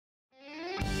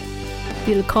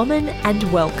Willkommen and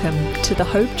welcome to the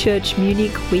Hope Church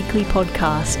Munich weekly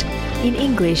podcast in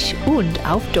English und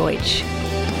auf Deutsch.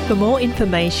 For more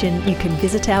information, you can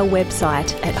visit our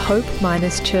website at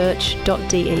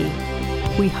hope-church.de.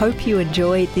 We hope you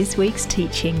enjoy this week's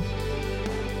teaching.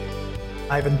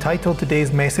 I've entitled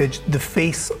today's message, The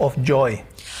Face of Joy.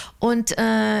 Und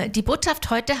die Botschaft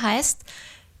heute heißt,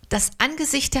 das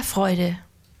Angesicht der Freude.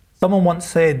 Someone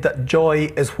once said that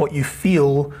joy is what you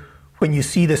feel when you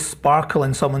see the sparkle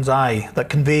in someone's eye that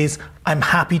conveys, I'm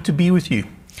happy to be with you.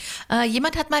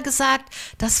 Jemand hat mal gesagt,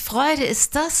 dass Freude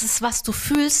ist was du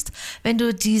fühlst, wenn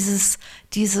du dieses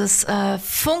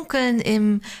Funkeln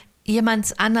im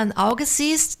jemands anderen Auge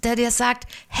siehst, der dir sagt,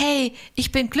 hey,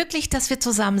 ich bin glücklich, dass wir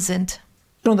zusammen sind.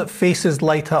 You know that faces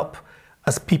light up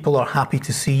as people are happy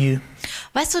to see you.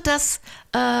 Weißt du, dass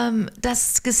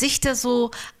Gesichter so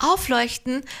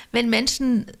aufleuchten, wenn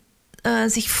Menschen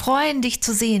sich freuen, dich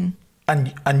zu sehen?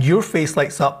 And your face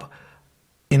lights up,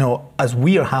 as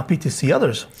we are happy to see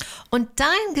others. Und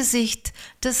dein Gesicht,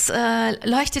 das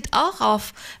leuchtet auch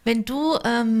auf, wenn du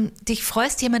dich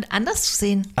freust, jemand anders zu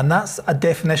sehen. And that's a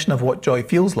definition of what joy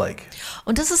feels like.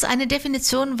 Und das ist eine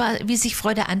Definition, wie sich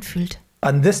Freude anfühlt.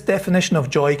 And this definition of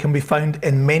joy can be found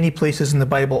in many places in the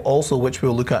Bible also, which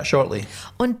we'll look at shortly.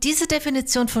 Und diese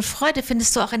Definition von Freude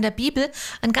findest du auch in der Bibel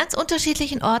an ganz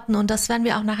unterschiedlichen Orten und das werden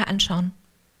wir auch nachher anschauen.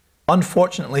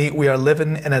 Unfortunately, we are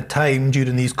living in a time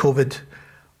during these COVID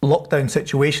lockdown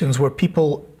situations where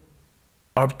people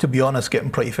are, to be honest, getting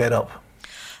pretty fed up.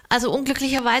 Also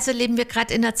unglücklicherweise leben wir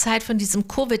gerade in der Zeit von diesem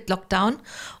Covid-Lockdown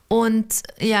und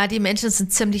ja, die Menschen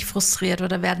sind ziemlich frustriert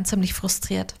oder werden ziemlich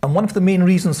frustriert. And one of the main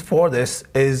reasons for this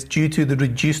is due to the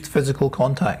reduced physical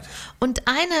contact. Und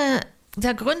eine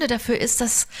der Gründe dafür ist,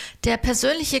 dass der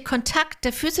persönliche Kontakt,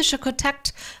 der physische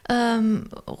Kontakt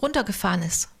runtergefahren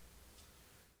ist.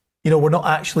 We're not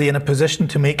actually in a position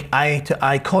to make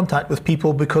eye-to-eye contact with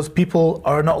people because people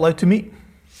are not allowed to meet.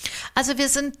 Also wir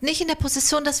sind nicht in der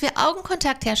Position, dass wir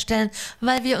Augenkontakt herstellen,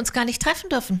 weil wir uns gar nicht treffen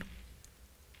dürfen.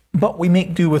 But we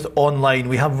make do with online.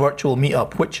 We have virtual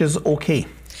meetup, which is okay.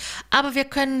 Aber wir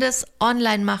können das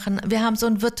online machen. Wir haben so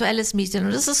ein virtuelles Meeting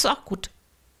und das ist auch gut.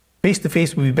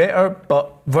 Face-to-face will be better,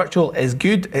 but virtual is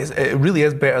good. It really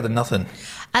is better than nothing.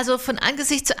 Also von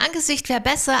Angesicht zu Angesicht wäre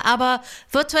besser, aber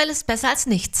virtuell ist besser als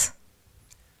nichts.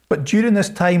 But during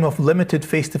this time of limited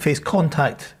face-to-face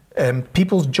contact,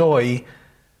 people's joy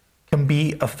can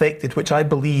be affected, which I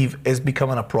believe is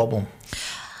becoming a problem.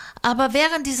 Aber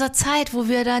während dieser Zeit, wo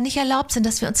wir da nicht erlaubt sind,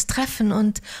 dass wir uns treffen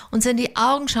und uns in die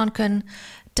Augen schauen können,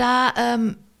 da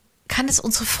kann es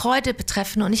unsere Freude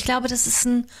betreffen und ich glaube, das ist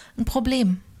ein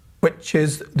Problem. Which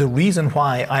is the reason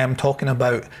why I am talking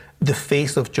about the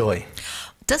face of joy.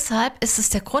 Deshalb ist es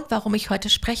der Grund, warum ich heute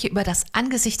spreche über das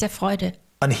Angesicht der Freude.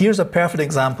 And here's a perfect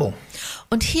example.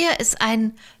 Und hier ist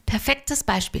ein perfektes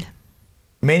Beispiel.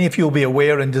 Many of you will be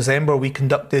aware in December we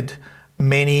conducted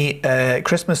many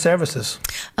Christmas services.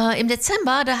 Im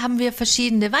Dezember, da haben wir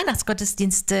verschiedene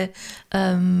Weihnachtsgottesdienste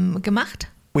gemacht.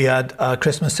 We had a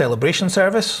Christmas celebration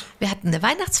service. Wir hatten eine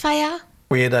Weihnachtsfeier.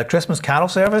 We had a Christmas carol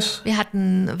service. Wir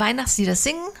hatten Weihnachtslieder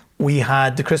singen. We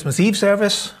had the Christmas Eve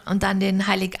service. Und dann den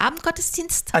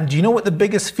Heiligabend-Gottesdienst. And do you know what the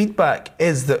biggest feedback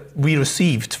is that we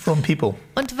received from people?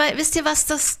 Und wisst ihr, was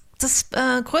das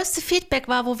größte Feedback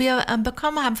war, wo wir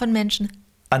bekommen haben von Menschen?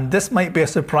 And this might be a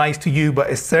surprise to you, but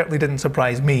it certainly didn't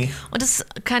surprise me. Und es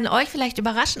kann euch vielleicht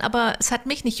überraschen, aber es hat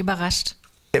mich nicht überrascht.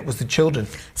 It was the children.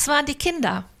 Es waren die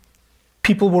Kinder.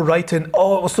 People were writing,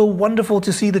 oh, it was so wonderful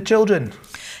to see the children.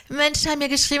 Menschen haben mir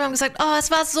geschrieben und gesagt, oh,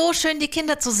 es war so schön, die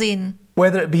Kinder zu sehen.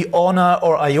 Whether it be Anna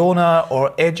or Iona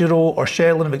or Ejiro or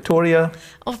Cheryl and Victoria.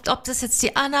 Ob das jetzt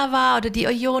die Anna war oder die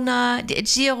Iona, die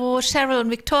Ejiro, Cheryl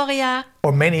und Victoria.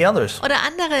 Or many others. Oder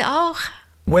andere auch.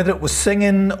 Whether it was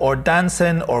singing or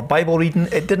dancing or Bible reading,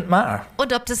 it didn't matter.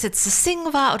 Und ob das jetzt das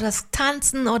Singen war oder das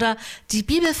Tanzen oder die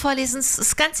Bibel vorlesen,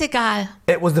 ist ganz egal.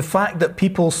 It was the fact that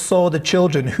people saw the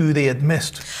children who they had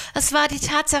missed. Es war die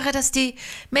Tatsache, dass die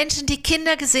Menschen die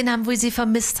Kinder gesehen haben, wo sie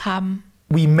vermisst haben.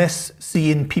 We miss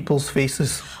seeing people's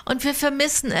faces. Und wir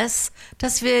vermissen es,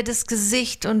 dass wir das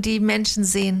Gesicht und die Menschen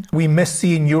sehen. We miss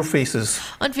seeing your faces.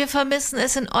 Und wir vermissen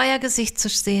es, in euer Gesicht zu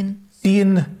sehen.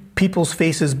 Seeing people's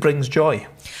faces brings joy.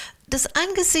 Das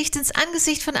Angesicht ins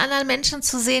Angesicht von anderen Menschen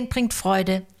zu sehen, bringt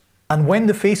Freude. And when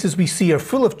the faces we see are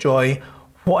full of joy,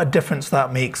 what a difference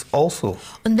that makes also.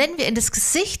 Und wenn wir in das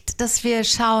Gesicht, das wir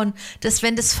schauen,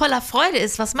 wenn das voller Freude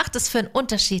ist, was macht das für einen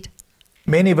Unterschied?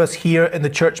 Many of us here in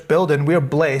the church building, we're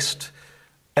blessed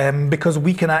because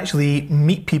we can actually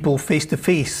meet people face to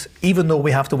face, even though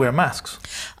we have to wear masks.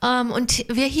 Und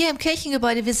wir hier im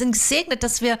Kirchengebäude, wir sind gesegnet,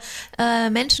 dass wir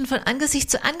Menschen von Angesicht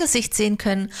zu Angesicht sehen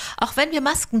können, auch wenn wir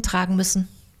Masken tragen müssen.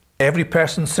 Every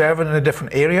person serving in a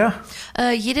different area,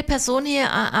 Jede Person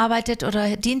hier arbeitet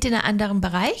oder dient in einem anderen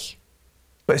Bereich.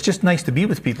 but it's just nice to be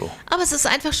with people. Aber es ist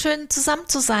einfach schön, zusammen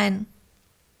zu sein.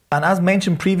 And as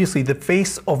mentioned previously, the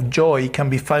face of joy can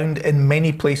be found in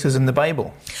many places in the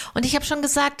Bible. Und ich habe schon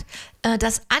gesagt,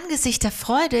 das Angesicht der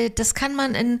Freude, das kann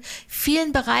man in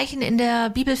vielen Bereichen in der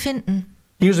Bibel finden.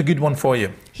 Here's a good one for you,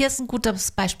 Hier ist ein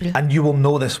gutes Beispiel. and you will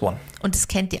know this one. Und das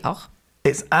kennt ihr auch.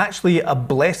 It's actually a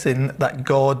blessing that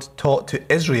God taught to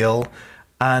Israel,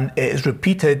 and it is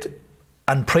repeated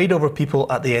and prayed over people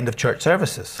at the end of church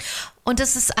services. Und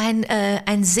das ist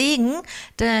ein Segen,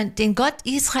 den Gott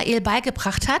Israel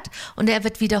beigebracht hat. Und er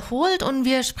wird wiederholt und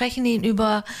wir sprechen ihn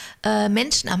über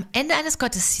Menschen am Ende eines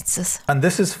Gottesdienstes. And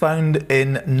this is found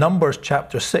in Numbers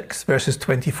chapter 6, verses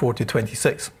 24 to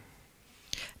 26.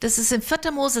 Das ist in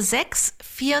 4. Mose 6,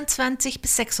 24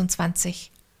 bis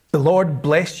 26. The Lord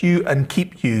bless you and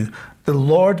keep you. The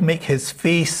Lord make his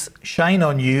face shine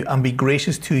on you and be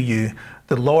gracious to you.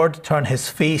 The Lord turn his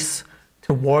face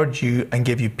toward you and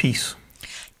give you peace.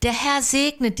 Der Herr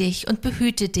segne dich und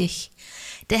behüte dich.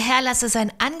 Der Herr lasse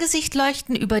sein Angesicht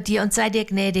leuchten über dir und sei dir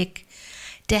gnädig.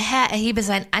 Der Herr erhebe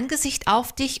sein Angesicht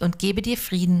auf dich und gebe dir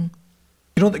Frieden.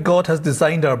 You know that God has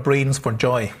designed our brains for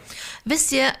joy.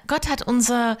 Wisst ihr, Gott hat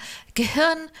unser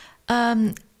Gehirn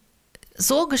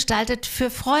so gestaltet für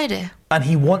Freude. And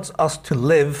he wants us to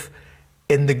live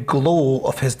in the glow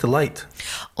of his delight.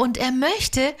 Und er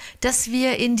möchte, dass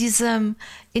wir in diesem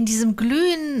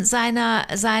Glühen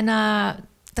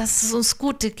dass es uns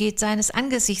gut geht, seines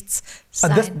Angesichts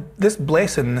And sein. this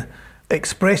blessing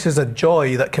expresses a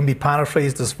joy that can be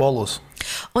paraphrased as follows.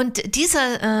 Und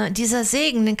dieser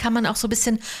Segen, den kann man auch so ein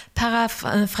bisschen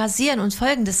paraphrasieren und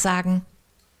Folgendes sagen.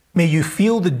 May you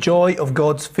feel the joy of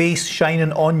God's face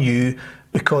shining on you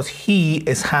because he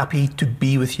is happy to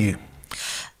be with you.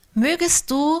 Mögest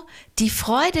du die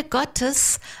Freude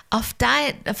Gottes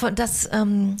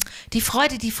die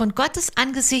Freude, die von Gottes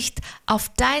Angesicht auf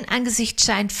dein Angesicht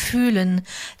scheint, fühlen.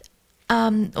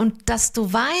 Und dass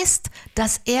du weißt,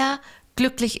 dass er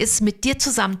glücklich ist, mit dir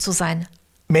zusammen zu sein.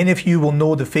 Many of you will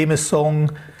know the famous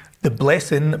song The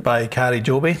Blessing by Kari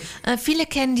Jobe, Viele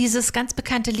kennen dieses ganz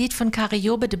bekannte Lied von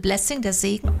Kariobe, The Blessing, der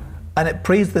Segen. and it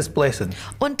praised this blessing.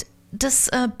 Und das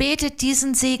betet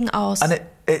diesen Segen aus. And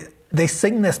they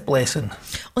sing this blessing,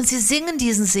 Und sie singen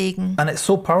diesen Segen. and it's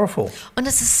so powerful. Und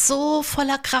es ist so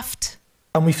voller Kraft.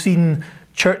 And we've seen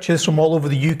churches from all over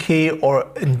the UK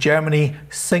or in Germany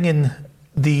singing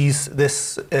this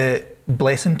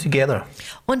blessing together.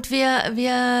 Und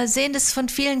wir sehen das von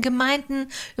vielen Gemeinden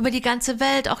über die ganze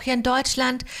Welt, auch hier in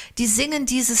Deutschland, die singen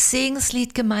dieses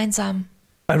Segenslied gemeinsam.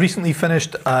 I recently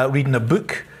finished reading a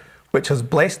book which has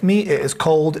blessed me. It is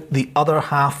called The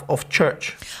Other Half of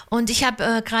Church. Und ich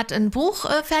habe gerade ein Buch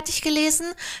fertig gelesen,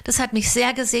 das hat mich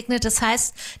sehr gesegnet, das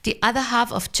heißt The Other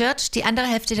Half of Church, die andere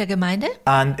Hälfte der Gemeinde.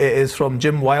 And it is from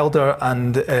Jim Wilder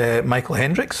and Michael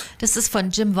Hendricks. Das ist von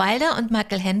Jim Wilder und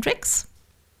Michael Hendricks.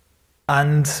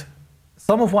 And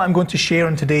some of what I'm going to share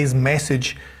in today's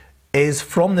message is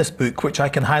from this book, which I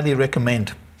can highly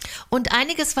recommend. Und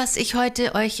einiges, was ich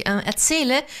heute euch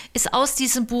erzähle, ist aus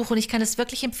diesem Buch und ich kann es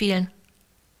wirklich empfehlen.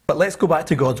 But let's go back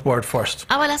to God's word first.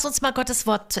 Aber lass uns mal Gottes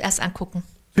Wort zuerst angucken.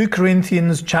 2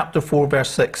 Corinthians chapter 4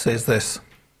 verse 6 says this.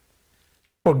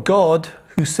 For God,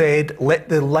 who said, let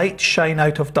the light shine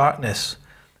out of darkness,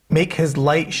 make his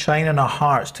light shine in our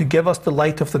hearts to give us the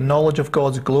light of the knowledge of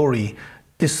God's glory,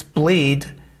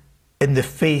 displayed in the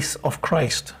face of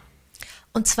Christ.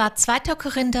 Und zwar 2.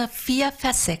 Korinther 4,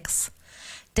 Vers 6.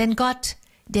 Denn Gott,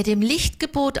 der dem Licht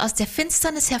gebot, aus der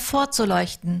Finsternis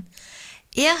hervorzuleuchten,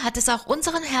 er hat es auch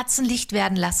unseren Herzen Licht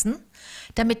werden lassen,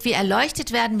 damit wir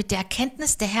erleuchtet werden mit der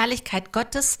Erkenntnis der Herrlichkeit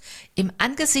Gottes im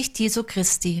Angesicht Jesu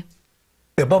Christi.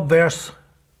 The above verse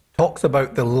talks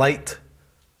about the light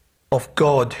of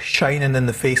God shining in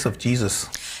the face of Jesus.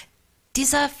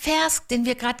 Dieser Vers, den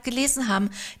wir gerade gelesen haben,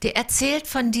 der erzählt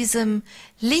von diesem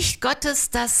Licht Gottes,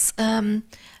 das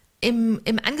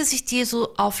im Angesicht Jesu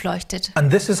aufleuchtet.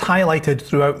 And this is highlighted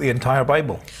throughout the entire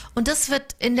Bible. Und das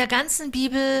wird in der ganzen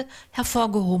Bibel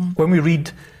hervorgehoben. When we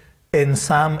read in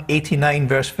Psalm 89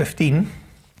 verse 15,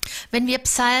 Wenn wir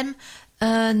Psalm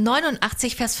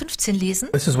 89, Vers 15 lesen,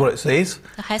 this is what it says.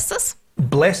 da heißt es,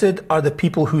 Blessed are the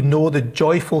people who know the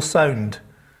joyful sound.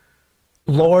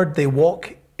 Lord, they walk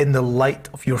in the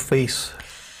light of your face.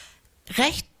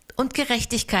 Recht und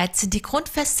Gerechtigkeit sind die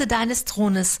Grundfeste deines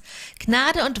Thrones.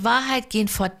 Gnade und Wahrheit gehen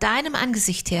vor deinem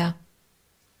Angesicht her.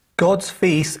 God's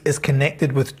face is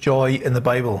connected with joy in the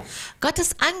Bible.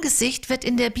 Gottes Angesicht wird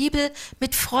in der Bibel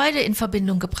mit Freude in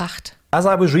Verbindung gebracht. As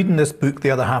I was reading this book,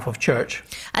 The Other Half of Church,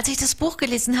 Als ich das Buch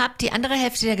gelesen habe, die andere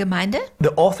Hälfte der Gemeinde, the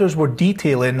authors were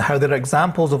detailing how there are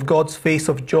examples of God's face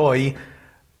of joy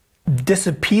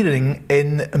disappearing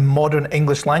in modern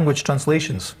English language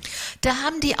translations. da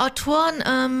haben die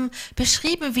Autoren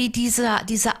beschrieben, wie dieser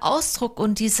Ausdruck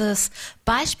und dieses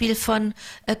Beispiel von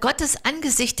Gottes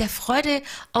Angesicht der Freude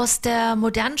aus der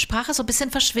modernen Sprache so ein bisschen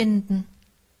verschwinden.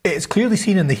 It's clearly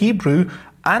seen in the Hebrew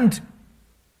and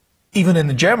even in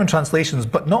the German translations,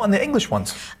 but not in the English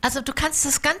ones. Also du kannst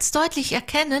es ganz deutlich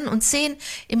erkennen und sehen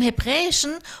im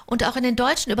Hebräischen und auch in den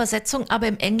deutschen Übersetzungen, aber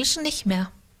im Englischen nicht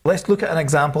mehr. Let's look at an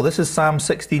example. This is Psalm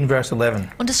 16, verse 11.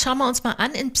 Und das schauen wir uns mal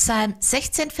an in Psalm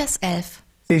 16, Vers 11.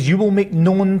 It says, "You will make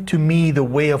known to me the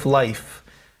way of life.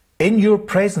 In your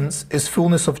presence is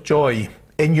fullness of joy.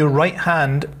 In your right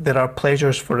hand there are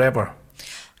pleasures forever."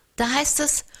 Da heißt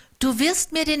es, du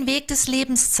wirst mir den Weg des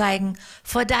Lebens zeigen.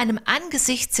 Vor deinem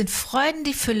Angesicht sind Freuden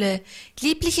die Fülle,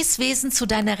 liebliches Wesen zu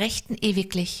deiner Rechten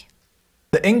ewiglich.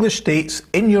 The English states,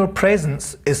 "In your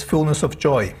presence is fullness of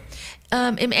joy."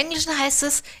 Im Englischen heißt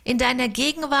es, in deiner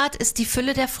Gegenwart ist die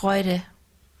Fülle der Freude.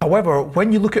 However,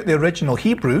 when you look at the original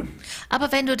Hebrew,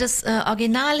 Aber wenn du das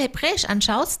Original Hebräisch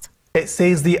anschaust, it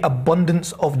says the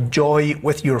abundance of joy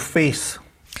with your face.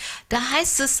 da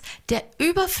heißt es, der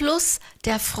Überfluss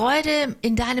der Freude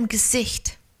in deinem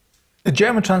Gesicht. The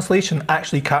German translation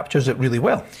actually captures it really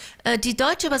well, Die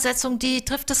deutsche Übersetzung, die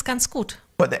trifft das ganz gut.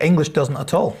 but the English doesn't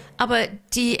at all. Aber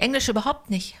die englische überhaupt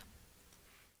nicht.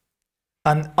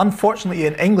 And unfortunately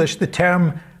in English, the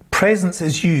term presence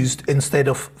is used instead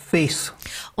of face.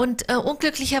 Und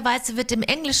unglücklicherweise wird im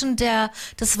Englischen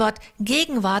das Wort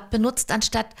Gegenwart benutzt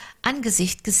anstatt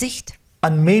Angesicht, Gesicht.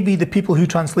 And maybe the people who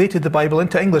translated the Bible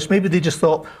into English, maybe they just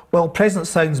thought, well,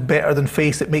 presence sounds better than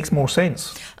face, it makes more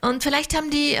sense. Und vielleicht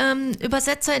haben die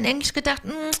Übersetzer in Englisch gedacht,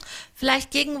 vielleicht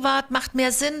Gegenwart macht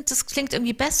mehr Sinn, das klingt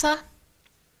irgendwie besser.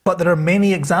 But there are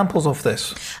many examples of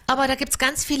this. Aber da gibt es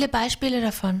ganz viele Beispiele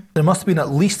davon. There must have been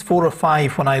at least 4 or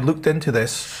 5 when I looked into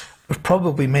this. There's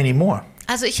probably many more.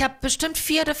 Also ich habe bestimmt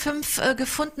 4 oder 5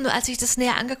 gefunden, als ich das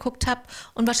näher angeguckt habe.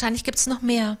 Und wahrscheinlich gibt es noch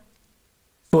mehr.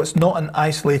 So it's not an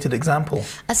isolated example.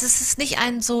 Also es ist nicht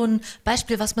so ein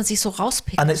Beispiel, was man sich so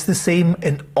rauspickt. And it's the same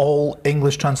in all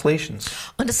English translations.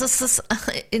 Und es ist das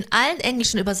in allen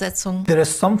englischen Übersetzungen. There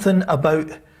is something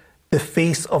about the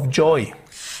face of joy.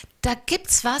 Da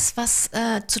gibt's was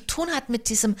zu tun hat mit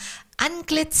diesem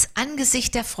Antlitz,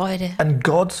 Angesicht der Freude. And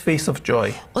God's face of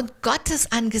joy. Und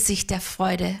Gottes Angesicht der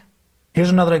Freude. Here's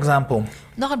another example.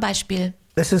 Noch ein Beispiel.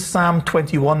 This is Psalm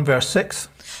 21, verse 6.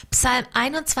 Psalm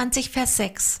 21, Vers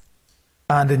 6.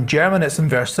 And in German it's in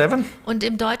verse 7. Und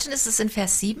im Deutschen ist es in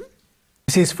Vers 7.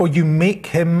 It says, "For you make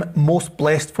him most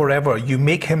blessed forever. You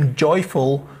make him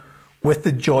joyful with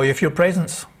the joy of your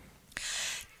presence."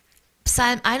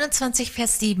 Psalm 21,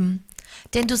 Vers 7.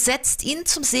 Denn du setzt ihn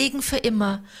zum Segen für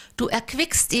immer. Du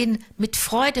erquickst ihn mit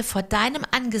Freude vor deinem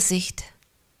Angesicht.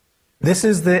 This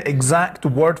is the exact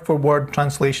word-for-word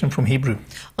translation from Hebrew.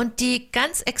 Und die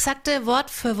ganz exakte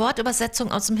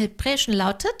Wort-für-Wort-Übersetzung aus dem Hebräischen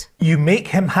lautet: You make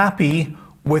him happy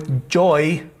with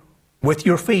joy with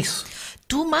your face.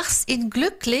 Du machst ihn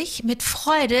glücklich mit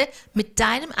Freude mit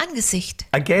deinem Angesicht.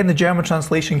 Again, the German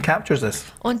translation captures this,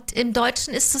 Und im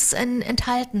Deutschen ist es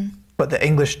enthalten, but the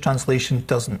English translation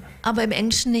doesn't. aber im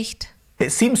Englischen nicht.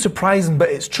 It seems surprising, but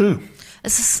it's true.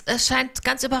 Es scheint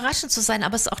ganz überraschend zu sein,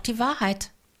 aber es ist auch die Wahrheit.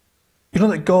 You know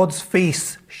that God's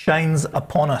face shines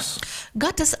upon us.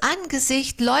 Gottes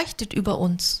Angesicht leuchtet über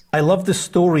uns. I love the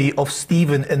story of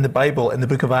Stephen in the Bible, in the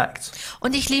book of Acts.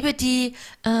 Und ich liebe die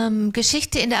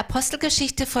Geschichte in der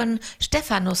Apostelgeschichte von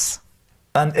Stephanus.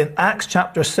 And in Acts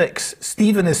chapter 6,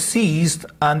 Stephen is seized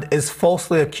and is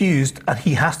falsely accused, and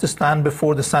he has to stand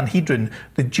before the Sanhedrin,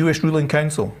 the Jewish ruling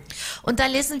council. Und da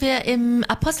lesen wir im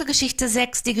Apostelgeschichte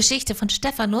 6 die Geschichte von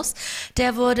Stephanus.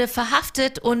 Der wurde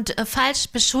verhaftet und falsch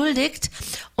beschuldigt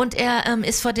und er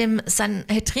ist vor dem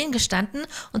Sanhedrin gestanden.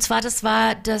 Und zwar, das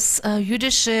war das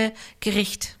jüdische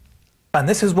Gericht. And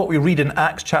this is what we read in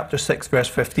Acts chapter 6, verse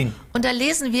 15. Und da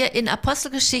lesen wir in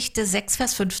Apostelgeschichte 6,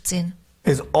 Vers 15.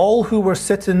 Is all who were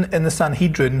sitting in the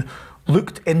Sanhedrin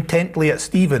looked intently at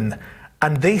Stephen,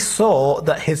 and they saw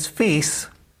that his face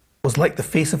was like the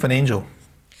face of an angel.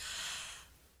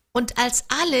 Und als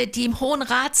alle, die im Hohen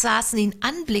Rat saßen, ihn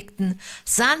anblickten,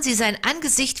 sahen sie sein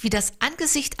Angesicht wie das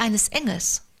Angesicht eines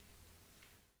Engels.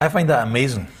 I find that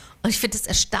amazing. Und ich finde es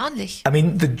erstaunlich. I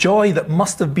mean, the joy that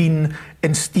must have been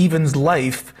in Stephen's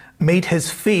life made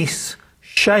his face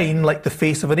shine like the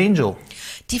face of an angel.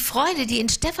 Die Freude, die in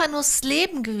Stephanus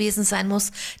Leben gewesen sein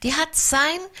muss, die hat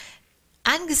sein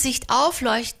Angesicht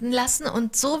aufleuchten lassen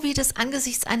und so wie das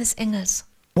Angesicht eines Engels.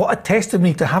 What a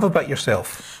testimony to have about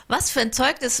yourself. Was für ein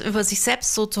Zeugnis über sich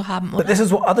selbst so zu haben, But oder? this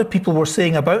is what other people were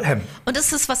saying about him. Und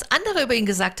das ist, was andere über ihn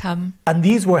gesagt haben. And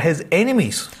these were his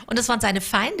enemies. Und das waren seine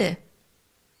Feinde.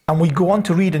 And we go on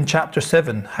to read in chapter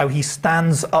 7 how he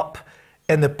stands up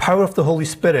in the power of the Holy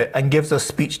Spirit and gives a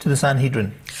speech to the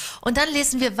Sanhedrin. Und dann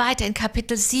lesen wir weiter in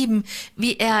Kapitel 7,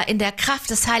 wie er in der Kraft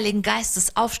des Heiligen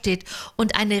Geistes aufsteht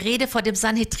und eine Rede vor dem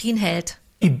Sanhedrin hält.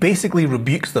 He basically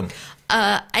rebukes them.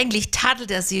 Eigentlich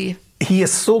tadelt er sie. He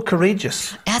is so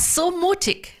courageous. Er ist so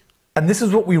mutig. And this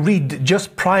is what we read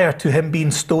just prior to him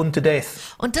being stoned to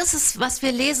death. Und das ist, was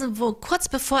wir lesen, wo kurz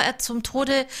bevor er zum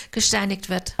Tode gesteinigt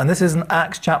wird. And this is in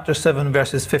Acts chapter 7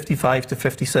 verses 55 to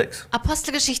 56.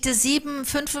 Apostelgeschichte 7,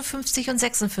 55 und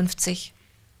 56.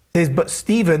 It says, but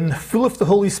Stephen, full of the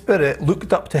Holy Spirit,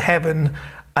 looked up to heaven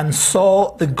and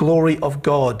saw the glory of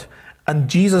God, and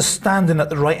Jesus standing at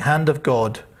the right hand of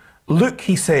God. Look,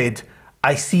 he said,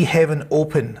 I see heaven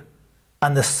open,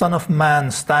 and the Son of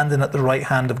Man standing at the right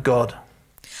hand of God.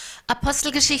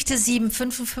 Apostelgeschichte 7,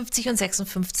 55 und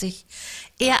 56.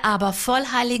 Er aber, voll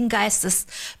Heiligen Geistes,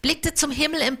 blickte zum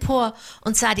Himmel empor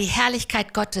und sah die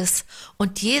Herrlichkeit Gottes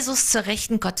und Jesus zur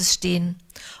Rechten Gottes stehen.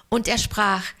 Und er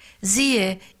sprach,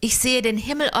 siehe, ich sehe den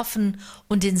Himmel offen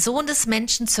und den Sohn des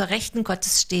Menschen zur Rechten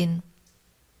Gottes stehen.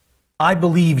 I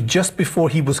believe just before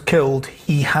he was killed,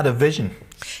 he had a vision.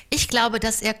 Ich glaube,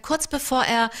 dass er kurz bevor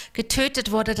er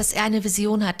getötet wurde, dass er eine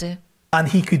Vision hatte. And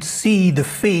he could see the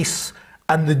face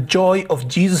and the joy of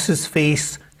Jesus'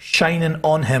 face shining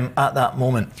on him at that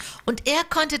moment. Und er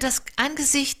konnte das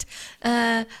Angesicht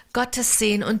Gottes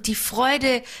sehen und die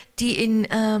Freude, die in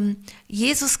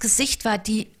Jesus' Gesicht war,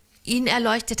 die ihn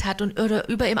erleuchtet hat und oder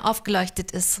über ihm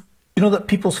aufgeleuchtet ist. You know that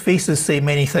people's faces say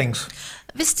many things.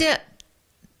 Wisst ihr,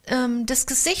 das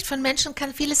Gesicht von Menschen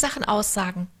kann viele Sachen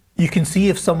aussagen. You can see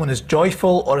if someone is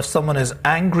joyful or if someone is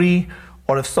angry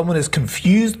or if someone is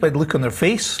confused by the look on their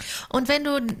face. Und wenn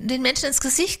du den Menschen ins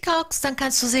Gesicht guckst, dann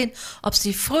kannst du sehen, ob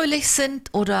sie fröhlich sind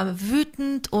oder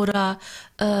wütend oder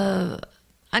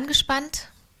angespannt.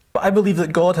 But I believe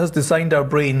that God has designed our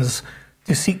brains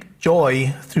to seek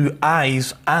joy through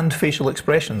eyes and facial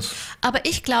expressions. Aber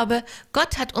ich glaube,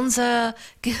 Gott hat unser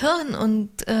Gehirn und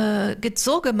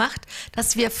so gemacht,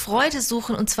 dass wir Freude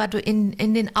suchen, und zwar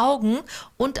in den Augen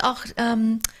und auch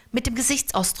mit dem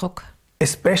Gesichtsausdruck.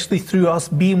 Especially through us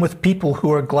being with people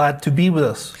who are glad to be with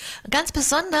us. Ganz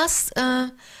besonders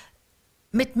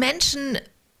mit Menschen,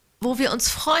 wo wir uns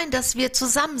freuen, dass wir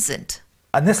zusammen sind.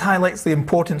 And this highlights the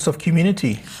importance of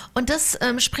community. Und das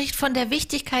spricht von der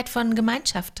Wichtigkeit von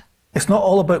Gemeinschaft. It's not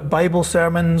all about Bible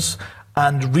sermons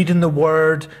and reading the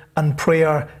Word and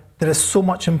prayer. There is so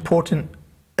much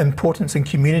importance in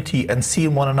community and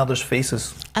seeing one another's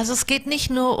faces. Also es geht nicht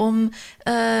nur um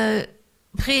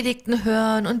Predigten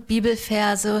hören und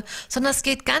Bibelverse, sondern es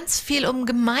geht ganz viel um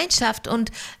Gemeinschaft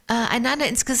und einander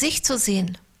ins Gesicht zu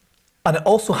sehen. And it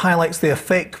also highlights the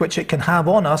effect which it can have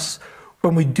on us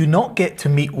when we do not get to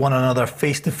meet one another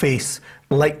face to face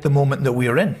like the moment that we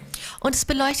are in. Und es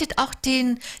beleuchtet auch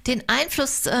den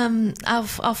Einfluss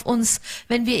auf uns,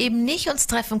 wenn wir eben nicht uns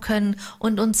treffen können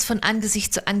und uns von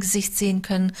Angesicht zu Angesicht sehen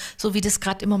können, so wie das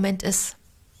gerade im Moment ist.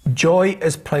 Joy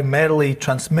is primarily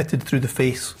transmitted through the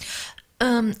face.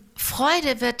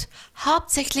 Freude wird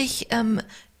hauptsächlich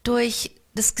durch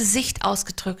das Gesicht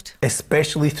ausgedrückt,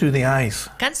 Especially through the eyes.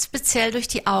 ganz speziell durch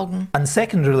die Augen And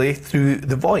secondarily, through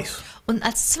the voice. und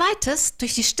als zweites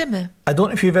durch die Stimme. I don't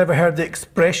know if you've ever heard the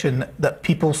expression that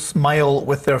people smile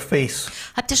with their face.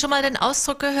 Habt ihr schon mal den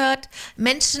Ausdruck gehört,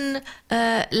 Menschen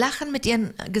lachen mit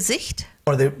ihrem Gesicht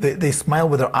Or they smile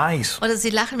with their eyes. oder sie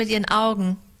lachen mit ihren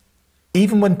Augen?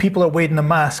 Even when people are wearing a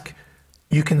mask,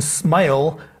 you can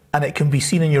smile and it can be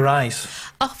seen in your eyes.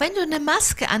 Auch wenn du eine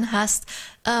Maske anhast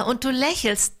und du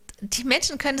lächelst, die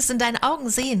Menschen können es in deinen Augen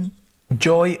sehen.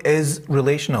 Joy is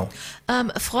relational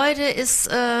Freude ist,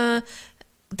 da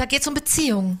geht es um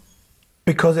Beziehung.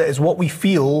 because it is what we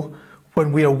feel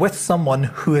when we are with someone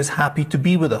who is happy to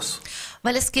be with us.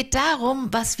 Weil es geht darum,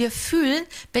 was wir fühlen,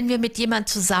 wenn wir mit jemand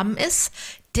zusammen ist,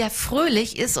 der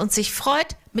fröhlich ist und sich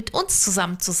freut, mit uns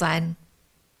zusammen zu sein.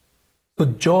 So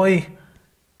joy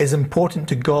is important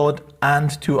to God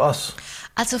and to us,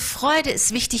 Also Freude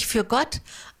ist wichtig für Gott,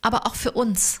 aber auch für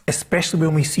uns. especially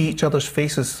when we see each other's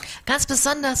faces. Ganz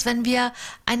besonders, wenn wir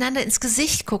einander ins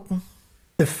Gesicht gucken.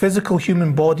 The physical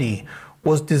human body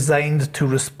was designed to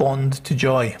respond to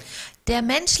joy. Der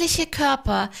menschliche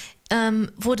Körper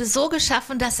wurde so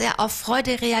geschaffen, dass er auf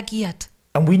Freude reagiert.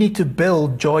 And we need to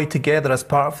build joy together as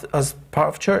part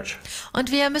of church.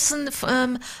 Und wir müssen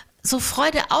so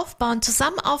Freude aufbauen,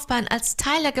 zusammen aufbauen als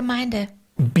Teil der Gemeinde.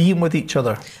 Being with each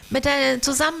other.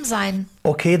 Zusammen sein.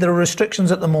 Okay, there are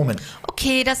restrictions at the moment,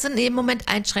 Okay, das sind im Moment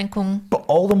Einschränkungen. but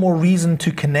all the more reason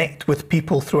to connect with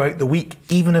people throughout the week,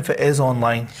 even if it is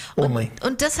online only.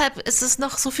 Und deshalb ist es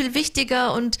noch so viel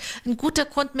wichtiger und ein guter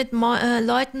Grund, mit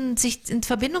Leuten sich in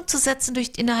Verbindung zu setzen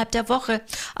innerhalb der Woche,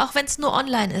 auch wenn es nur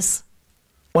online ist.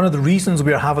 One of the reasons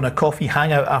we are having a coffee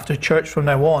hangout after church from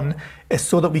now on is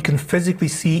so that we can physically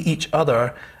see each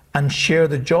other and share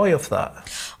the joy of that.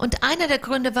 Und einer der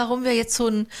Gründe, warum wir jetzt so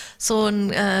ein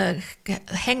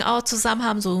Hangout zusammen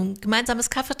haben, so ein gemeinsames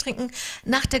Kaffee trinken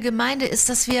nach der Gemeinde, ist,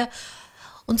 dass wir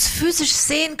uns physisch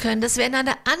sehen können, dass wir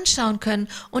einander anschauen können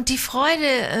und die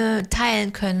Freude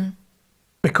teilen können.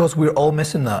 Because we're all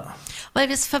missing that. Weil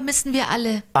das vermissen wir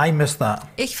alle. I miss that.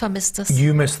 Ich vermisse das.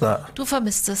 You miss that. Du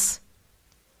vermisst es.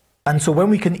 And so when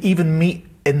we can even meet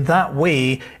in that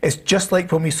way, it's just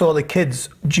like when we saw the kids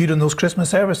during those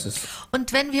Christmas services.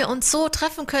 Und wenn wir uns so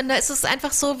treffen können, da ist es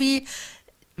einfach so, wie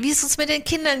es uns mit den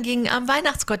Kindern ging am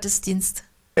Weihnachtsgottesdienst.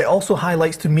 It also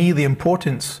highlights to me the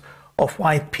importance of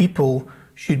why people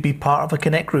should be part of a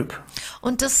Connect group.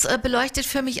 Und das beleuchtet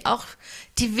für mich auch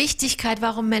die Wichtigkeit,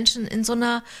 warum Menschen in so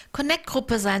einer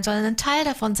Connect-Gruppe sein sollen, ein Teil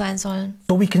davon sein sollen.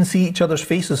 So we can see each other's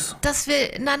faces. Dass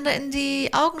wir einander in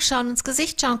die Augen schauen, ins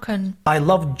Gesicht schauen können. I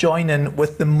love joining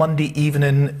with the Monday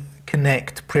evening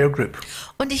Connect prayer group.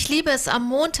 Und ich liebe es, am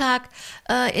Montag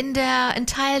in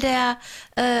Teil der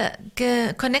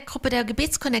Connect-Gruppe, der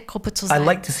Gebets-Connect-Gruppe zu I sein.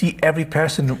 like to see every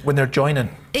person when they're joining.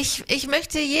 Ich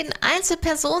möchte jeden einzelne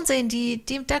Person sehen, die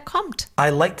da kommt. I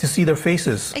like to see their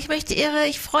faces. Ich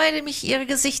freue mich, ihre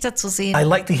Gesichter zu sehen. I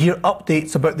like to hear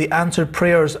updates about the answered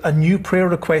prayers and new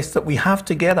prayer requests that we have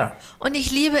together. Und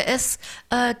ich liebe es,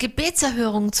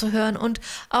 Gebetserhörungen zu hören und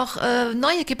auch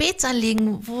neue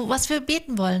Gebetsanliegen, was wir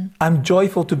beten wollen. I'm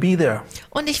joyful to be there.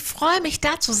 Und ich freue mich,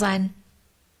 da zu sein.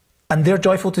 And they're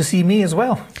joyful to see me as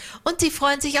well. Und sie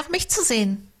freuen sich auch, mich zu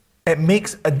sehen. It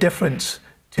makes a difference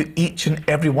to each and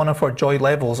every one of our joy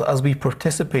levels as we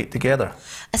participate together.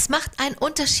 Es macht einen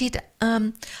Unterschied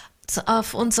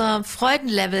auf unser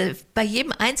Freudenlevel bei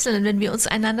jedem Einzelnen, wenn wir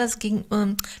einander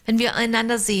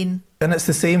sehen. And it's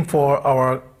the same for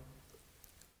our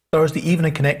Thursday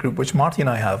evening Connect group, which Marty and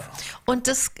I have. Und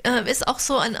das ist auch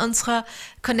so an unserer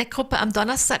Connect-Gruppe am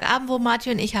Donnerstagabend, wo Marty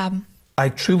und ich haben. I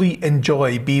truly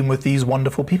enjoy being with these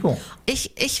wonderful people.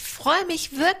 Ich freue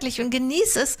mich wirklich und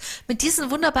genieße es, mit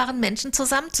diesen wunderbaren Menschen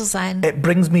zusammen zu sein. It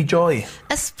brings me joy.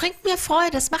 Es bringt mir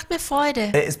Freude, es macht mir Freude.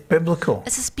 It is biblical.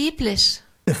 Es ist biblisch.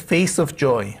 The face of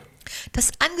joy.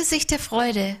 Das Angesicht der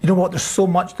Freude. You know what? There's so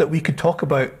much that we could talk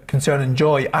about concerning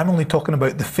joy. I'm only talking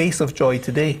about the face of joy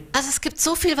today. Also es gibt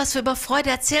so viel, was wir über Freude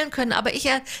erzählen können, aber ich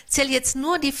erzähle jetzt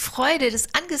nur die Freude, das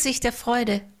Angesicht der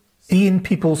Freude. Seeing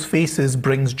people's faces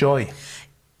brings joy.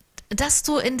 Dass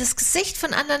du in das Gesicht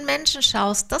von anderen Menschen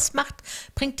schaust,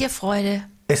 bringt dir Freude.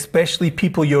 Especially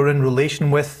people you're in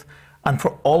relation with. And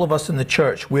for all of us in the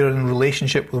church, we're in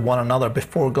relationship with one another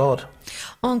before God.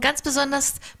 Und ganz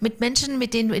besonders mit Menschen,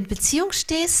 mit denen du in Beziehung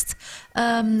stehst,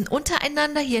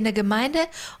 untereinander hier in der Gemeinde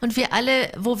und wir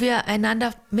alle, wo wir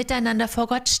miteinander vor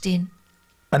Gott stehen.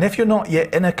 And if you're not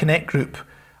yet in a Connect group,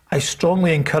 I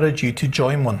strongly encourage you to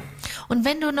join one. Und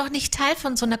wenn du noch nicht Teil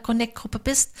von so einer Connect-Gruppe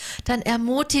bist, dann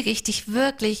ermutige ich dich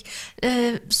wirklich,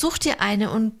 such dir eine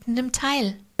und nimm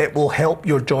teil. It will help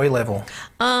your joy level.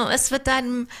 Es wird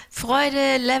deinem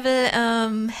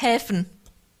Freude-Level helfen.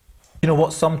 You know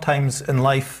what? Sometimes in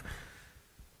life,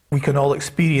 we can all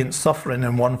experience suffering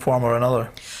in one form or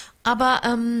another. Aber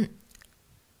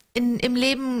im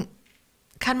Leben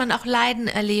kann man auch Leiden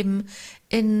erleben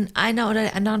in einer oder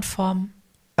der anderen Form.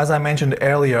 As I mentioned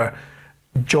earlier,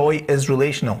 joy is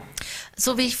relational.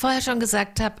 So wie ich vorher schon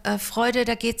gesagt habe, Freude,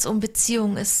 da geht es um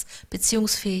Beziehung, ist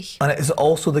beziehungsfähig. And it is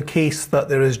also the case that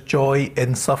there is joy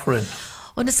in suffering.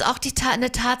 Und es ist auch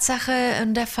eine Tatsache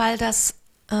und der Fall, dass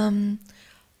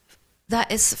da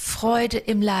ist Freude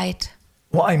im Leid.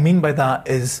 What I mean by that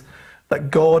is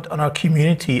that God and our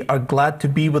community are glad to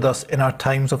be with us in our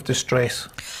times of distress.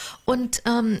 Und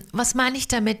was meine ich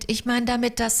damit? Ich meine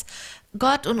damit, dass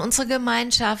Gott und unsere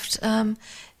Gemeinschaft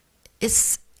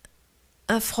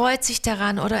freut sich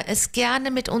daran oder ist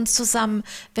gerne mit uns zusammen,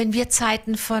 wenn wir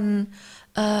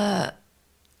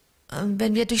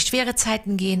wenn wir durch schwere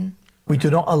Zeiten gehen. We do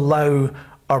not allow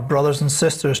our brothers and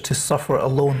sisters to suffer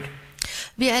alone.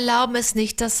 Wir erlauben es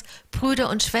nicht, dass Brüder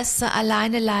und Schwestern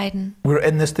alleine leiden. We're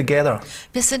in this together.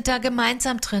 Wir sind da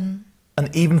gemeinsam drin.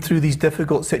 And even through these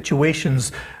difficult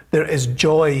situations, there is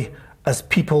joy as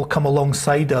people come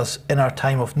alongside us in our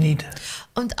time of need.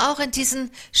 Und auch in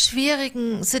diesen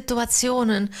schwierigen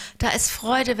Situationen, da ist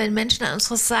Freude, wenn Menschen an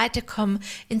unsere Seite kommen,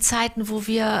 in Zeiten, wo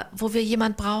wir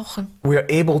jemand brauchen. We are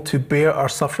able to bear our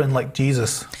suffering like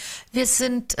Jesus. Wir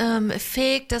sind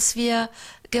fähig, dass wir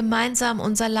gemeinsam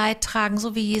unser Leid tragen,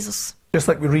 so wie Jesus. Just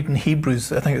like we read in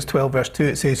Hebrews, I think it's 12 verse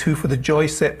 2, it says, who for the joy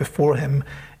set before him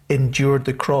endured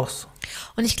the cross.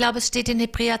 Und ich glaube, es steht in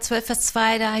Hebräer 12, Vers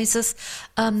 2, da hieß es,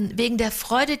 wegen der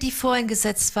Freude, die vor ihm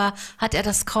gesetzt war, hat er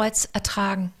das Kreuz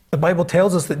ertragen. The Bible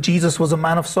tells us that Jesus was a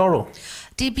man of sorrow,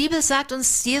 Die Bibel sagt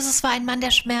uns, Jesus war ein Mann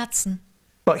der Schmerzen.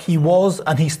 but he was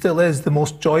and he still is the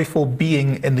most joyful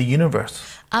being in the universe.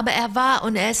 Aber er war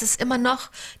und er ist es immer noch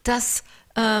das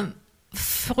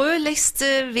fröhlichste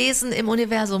Wesen im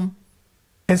Universum.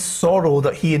 His sorrow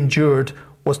that he endured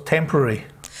was temporary.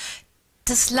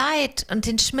 Das Leid und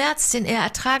den Schmerz, den er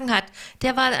ertragen hat,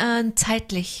 der war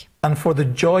zeitlich. And for the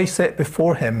joy set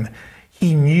before him,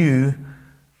 he knew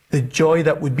the joy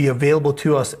that would be available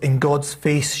to us in God's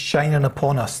face shining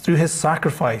upon us through his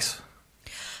sacrifice.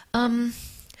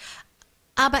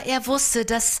 Aber er wusste,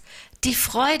 dass die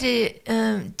Freude,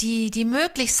 die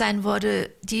möglich sein würde,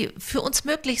 die für uns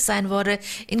möglich sein würde,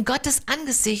 in Gottes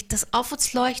Angesicht, das auf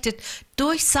uns leuchtet,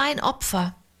 durch sein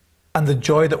Opfer. And the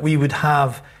joy that we would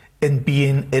have in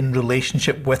being in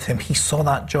relationship with him. He saw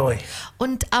that joy.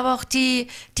 Und aber auch die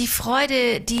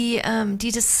Freude, die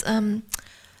das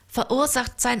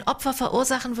verursacht, sein Opfer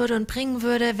verursachen würde und bringen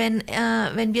würde,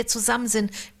 wenn wir zusammen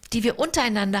sind, die wir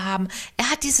untereinander haben.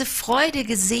 Er hat diese Freude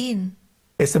gesehen.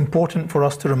 It's important for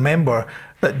us to remember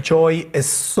that joy is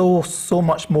so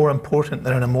much more important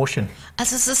than an emotion.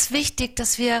 Also es ist wichtig,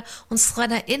 dass wir uns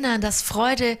daran erinnern, dass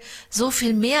Freude so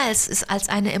viel mehr ist als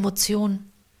eine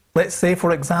Emotion. Let's say,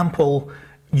 for example,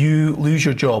 you lose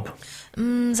your job.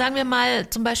 Sagen wir mal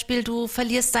zum Beispiel, du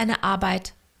verlierst deine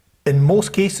Arbeit. In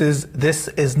most cases, this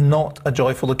is not a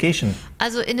joyful occasion.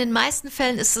 Also in den meisten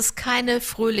Fällen ist es keine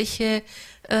fröhliche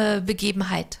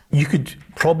Begebenheit. You could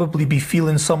probably be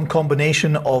feeling some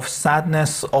combination of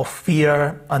sadness, of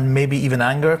fear, and maybe even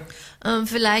anger.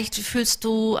 Vielleicht fühlst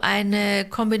du eine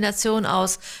Kombination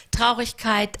aus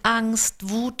Traurigkeit, Angst,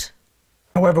 Wut.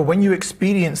 However, when you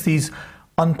experience these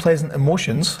unpleasant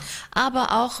emotions,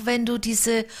 Aber auch wenn du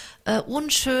diese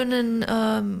unschönen,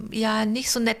 nicht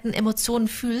so netten Emotionen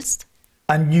fühlst,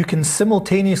 and you can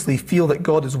simultaneously feel that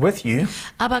God is with you,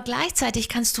 aber gleichzeitig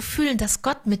kannst du fühlen, dass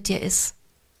Gott mit dir ist,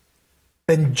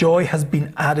 then joy has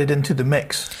been added into the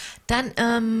mix.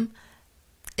 dann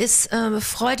ist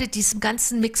Freude diesem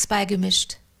ganzen Mix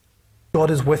beigemischt. God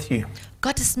is with you.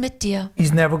 Gott ist mit dir.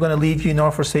 He's never going to leave you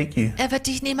nor forsake you. Er wird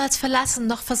dich niemals verlassen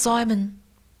noch versäumen.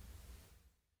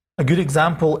 A good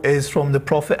example is from the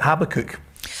prophet Habakkuk.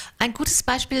 Ein gutes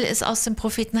Beispiel ist aus dem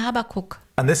Propheten Habakuk.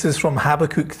 And this is from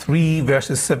Habakkuk 3,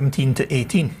 verses 17 to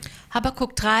 18.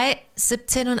 Habakuk 3,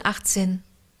 17 und 18.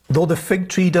 Though the fig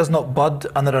tree does not bud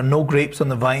and there are no grapes on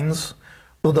the vines,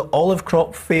 though the olive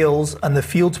crop fails and the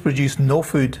fields produce no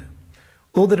food,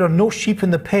 though there are no sheep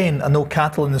in the pen and no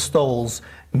cattle in the stalls,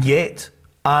 yet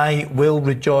I will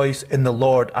rejoice in the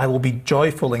Lord. I will be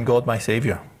joyful in God my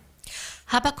Saviour.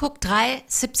 Habakuk 3,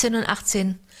 17 und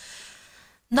 18.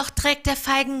 Noch trägt der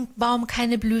Feigenbaum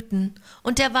keine Blüten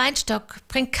und der Weinstock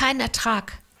bringt keinen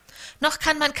Ertrag. Noch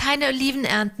kann man keine Oliven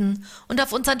ernten und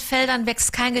auf unseren Feldern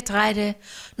wächst kein Getreide.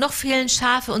 Noch fehlen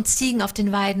Schafe und Ziegen auf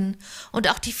den Weiden und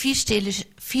auch die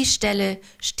Viehställe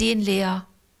stehen leer.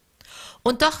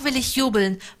 Und doch will ich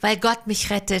jubeln, weil Gott mich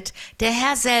rettet. Der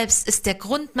Herr selbst ist der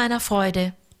Grund meiner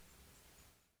Freude.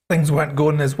 Things weren't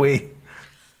going his way,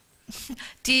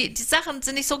 Die Sachen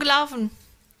sind nicht so gelaufen.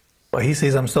 but he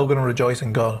says, I'm still going to rejoice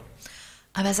in God.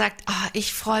 Aber er sagt,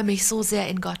 ich freue mich so sehr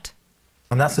in Gott.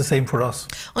 And that's the same for us.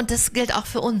 Und das gilt auch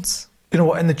für uns. You know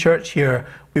what, in the church here,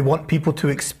 we want people to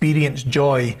experience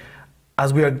joy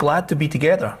as we are glad to be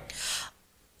together.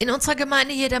 In unserer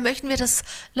Gemeinde hier, da möchten wir, dass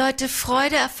Leute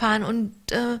Freude erfahren und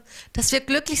dass wir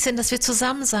glücklich sind, dass wir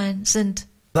zusammen sind.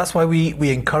 That's why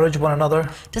we encourage one another.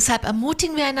 Deshalb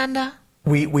ermutigen wir einander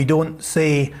We don't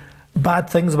say bad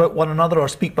things about one another or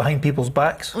speak behind people's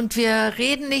backs. und wir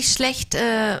reden nicht schlecht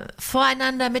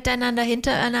voreinander, miteinander,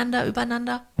 hintereinander,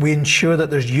 übereinander. We ensure that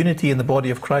there's unity in the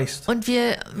body of Christ. Und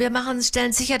wir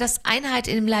stellen sicher, dass Einheit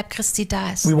im Leib Christi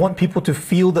da ist. We want people to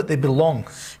feel that they belong,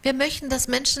 Wir möchten, dass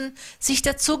Menschen sich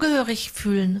dazugehörig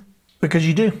fühlen, because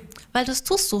you do. weil das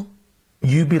tust du.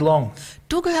 You belong.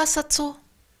 Du gehörst dazu.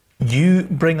 You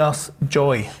bring us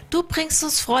joy. Du bringst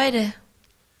uns Freude.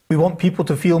 We want people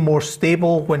to feel more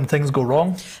stable when things go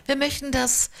wrong. Wir möchten,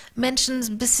 dass Menschen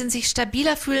ein bisschen sich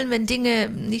stabiler fühlen, wenn Dinge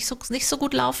nicht so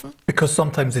gut laufen, Because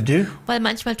sometimes they do. weil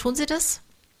manchmal tun sie das.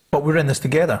 But we're in this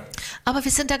together, Aber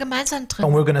wir sind da gemeinsam and drin.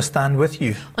 we're going to stand with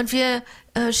you, Und wir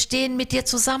stehen mit dir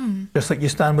zusammen, just like you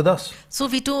stand with us.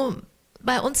 so wie du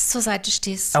bei uns zur Seite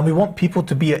stehst. And we want people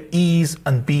to be at ease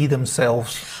and be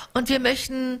themselves. Und wir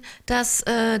möchten, dass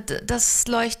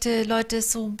Leute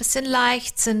so ein bisschen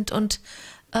leicht sind und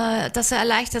dass sie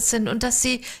erleichtert sind und dass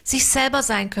sie sich selber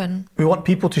sein können. We want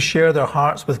people to share their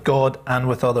hearts with God and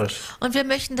with others. Und wir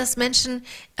möchten, dass Menschen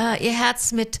ihr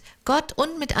Herz mit Gott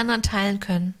und mit anderen teilen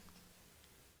können.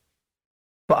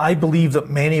 But I believe that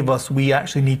many of us, we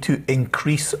actually need to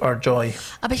increase our joy.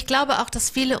 Aber ich glaube auch, dass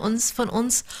viele von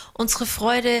uns unsere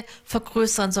Freude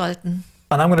vergrößern sollten.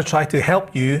 And I'm going to try to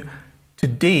help you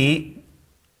today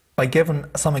by giving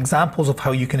some examples of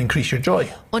how you can increase your joy.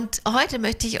 Und heute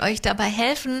möchte ich euch dabei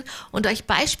helfen und euch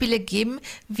Beispiele geben,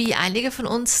 wie einige von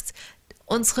uns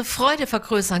unsere Freude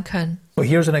vergrößern können. So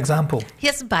here's an example.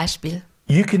 Hier ist ein Beispiel.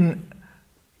 You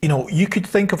could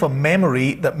think of a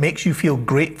memory that makes you feel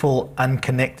grateful and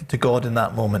connected to God in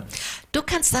that moment. Du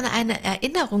kannst an eine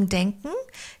Erinnerung denken,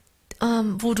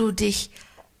 wo du dich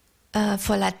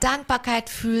voller Dankbarkeit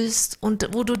fühlst und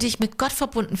wo du dich mit Gott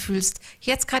verbunden fühlst,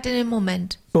 jetzt gerade in dem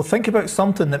Moment. So think about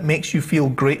something that makes you feel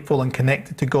grateful and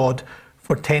connected to God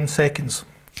for 10 seconds.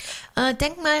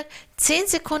 Denk mal 10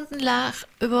 Sekunden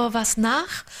über was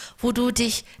nach, wo du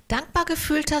dich dankbar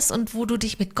gefühlt hast und wo du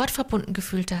dich mit Gott verbunden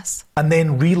gefühlt hast. And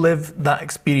then relive that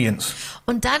experience.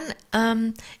 Und dann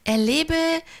erlebe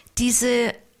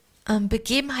diese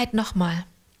Begebenheit nochmal.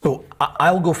 So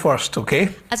I'll go first, okay?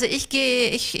 Also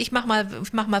ich mach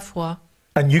mal vor.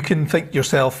 And you can think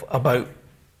yourself about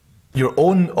your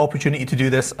own opportunity to do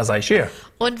this as I share.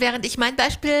 Und während ich mein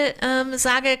Beispiel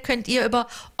sage, könnt ihr über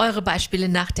eure Beispiele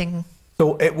nachdenken.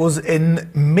 So it was in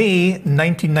May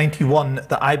 1991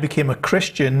 that I became a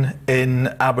Christian in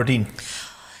Aberdeen.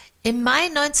 Im Mai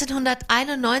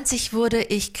 1991 wurde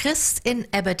ich Christ in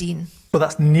Aberdeen. So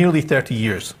that's nearly 30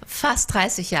 years. Fast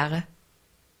 30 Jahre.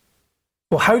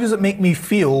 Well, how does it make me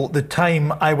feel the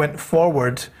time I went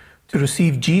forward to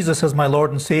receive Jesus as my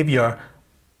Lord and Savior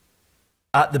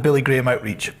at the Billy Graham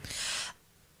outreach?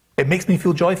 It makes me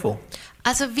feel joyful.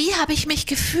 Also wie habe ich mich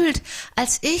gefühlt,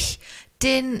 als ich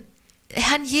den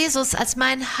Herrn Jesus als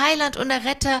meinen Heiland und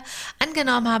Erretter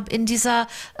angenommen habe in dieser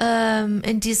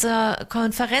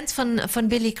Konferenz von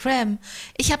Billy Graham?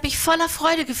 Ich habe mich voller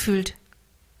Freude gefühlt.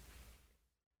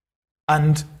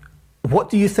 And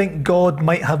what do you think God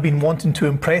might have been wanting to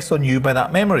impress on you by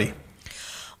that memory?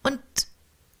 Und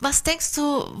was denkst du,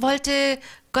 wollte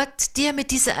Gott dir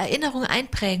mit dieser Erinnerung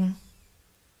einprägen?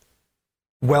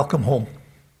 Welcome home.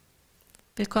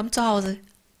 Willkommen zu Hause.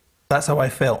 That's how I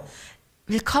felt.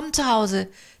 Willkommen zu Hause.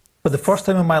 For the first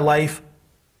time in my life,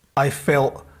 I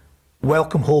felt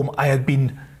welcome home. I had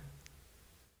been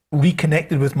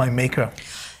reconnected with my Maker.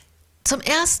 Zum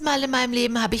ersten Mal in meinem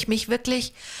Leben habe ich mich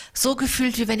wirklich so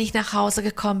gefühlt, wie wenn ich nach Hause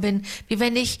gekommen bin, wie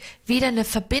wenn ich wieder eine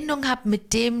Verbindung habe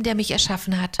mit dem, der mich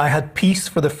erschaffen hat. I had peace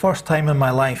for the first time in my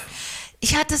life.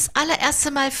 Ich hatte das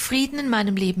allererste Mal Frieden in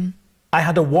meinem Leben. I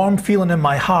had a warm feeling in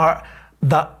my heart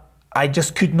that I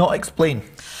just could not explain.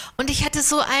 Und ich hatte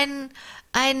so ein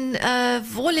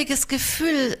wohliges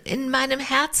Gefühl in meinem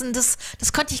Herzen, das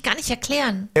konnte ich gar nicht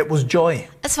erklären. It was joy.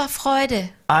 Es war Freude.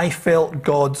 I felt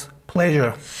God's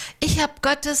pleasure. Ich habe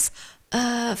Gottes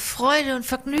Freude und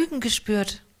Vergnügen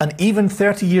gespürt. And even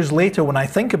 30 years later, when I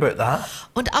think about that,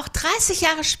 Und auch 30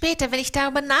 Jahre später, wenn ich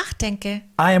darüber nachdenke,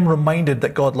 I am reminded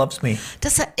that God loves me.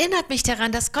 das erinnert mich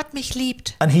daran, dass Gott mich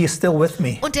liebt. And He is still with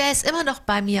me. Und er ist immer noch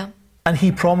bei mir. And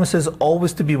He promises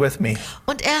always to be with me.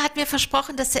 Und er hat mir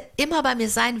versprochen, dass er immer bei mir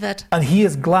sein wird. And He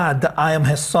is glad that I am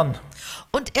His son.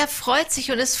 Und er freut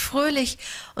sich und ist fröhlich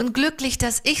und glücklich,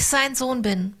 dass ich sein Sohn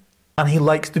bin. And He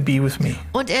likes to be with me.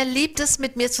 Und er liebt es,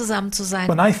 mit mir zusammen zu sein.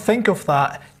 When I think of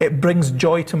that, it brings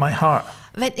joy to my heart.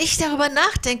 Wenn ich darüber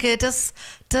nachdenke, das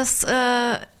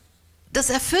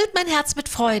erfüllt mein Herz mit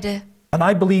Freude. And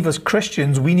I believe as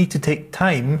Christians, we need to take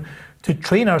time to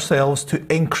train ourselves to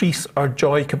increase our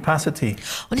joy capacity.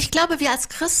 Und ich glaube, wir als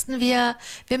Christen, wir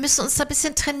müssen uns da ein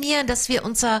bisschen trainieren, dass wir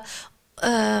unsere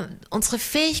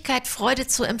Fähigkeit, Freude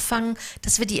zu empfangen,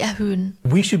 dass wir die erhöhen.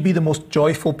 We should be the most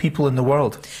joyful people in the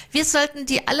world Wir sollten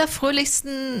die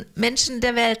allerfröhlichsten Menschen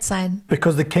der Welt sein.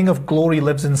 because the King of Glory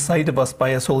lives inside of us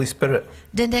by His Holy Spirit.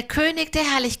 Denn der König der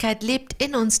Herrlichkeit lebt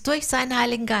in uns durch seinen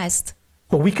Heiligen Geist.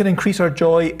 Well, we can increase our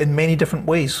joy in many different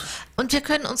ways. Und wir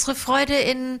können unsere Freude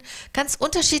in ganz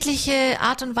unterschiedliche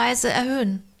Art und Weise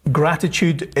erhöhen.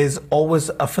 Gratitude is always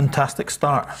a fantastic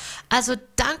start. Also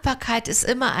Dankbarkeit ist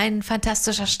immer ein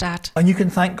fantastischer Start. And you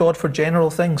can thank God for general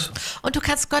things, Und du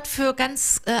kannst Gott für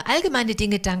ganz allgemeine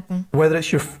Dinge danken. whether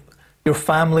it's your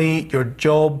family, your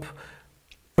job,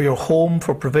 for your home,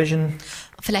 for provision.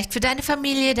 Vielleicht für deine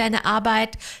Familie, deine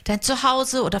Arbeit, dein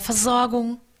Zuhause oder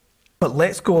Versorgung. But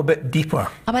let's go a bit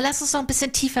deeper. Aber lass uns noch ein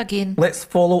bisschen tiefer gehen. Let's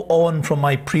follow on from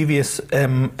my previous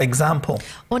example.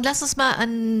 Und lass uns mal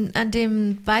an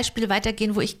dem Beispiel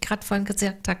weitergehen, wo ich gerade vorhin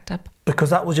gesagt habe. Because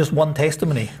that was just one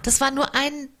testimony. Das war nur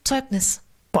ein Zeugnis.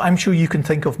 But I'm sure you can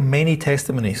think of many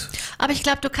testimonies Aber ich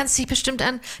glaube, du kannst dich bestimmt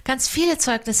an ganz viele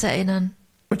Zeugnisse erinnern,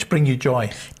 which bring you joy.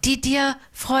 die dir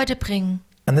Freude bringen.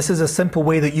 And this is a simple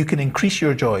way that you can increase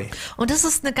your joy. Und das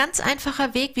ist ein ganz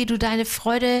einfacher Weg, wie du deine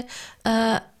Freude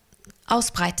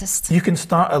ausbreitest. You can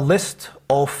start a list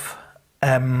of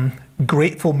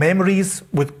grateful memories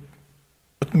with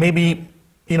maybe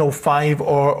 5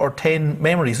 or 10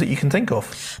 memories that you can think of.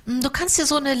 Du kannst dir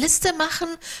so eine Liste machen,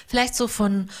 vielleicht so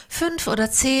von 5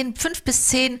 bis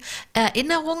 10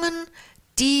 Erinnerungen,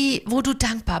 wo du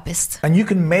dankbar bist. And you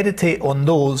can meditate on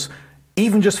those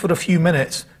even just for a few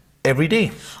minutes every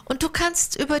day. Und du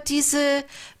kannst über diese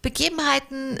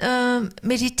Begebenheiten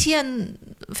meditieren,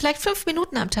 vielleicht 5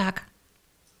 Minuten am Tag.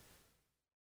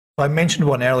 I mentioned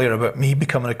one earlier about me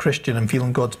becoming a Christian and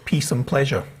feeling God's peace and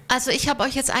pleasure. Also ich habe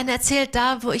euch jetzt eine erzählt,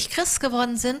 da wo ich Christ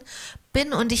geworden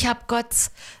bin und ich habe Gottes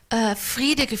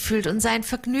Friede gefühlt und sein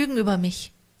Vergnügen über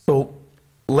mich. So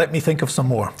let me think of some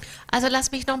more. Also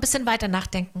lass mich noch ein bisschen weiter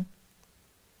nachdenken.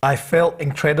 I felt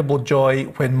incredible joy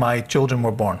when my children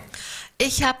were born.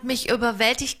 Ich habe mich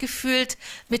überwältigt gefühlt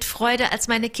mit Freude, als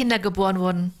meine Kinder geboren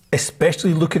wurden.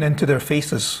 Especially looking into their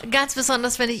faces. Ganz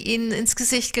besonders, wenn ich ihnen ins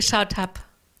Gesicht geschaut habe.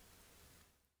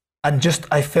 And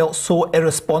I felt so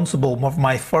irresponsible when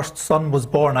my first son was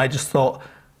born. I just thought,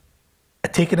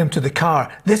 taking him to the car,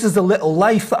 this is a little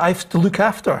life that I have to look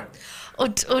after.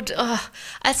 Und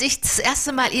als ich das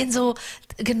erste Mal ihn so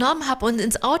genommen habe und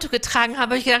ins Auto getragen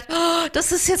habe, habe ich gedacht,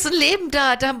 das ist jetzt ein Leben,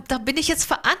 da bin ich jetzt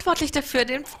verantwortlich dafür,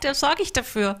 da sorge ich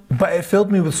dafür. But it filled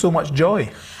me with so much joy.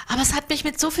 Aber es hat mich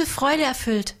mit so viel Freude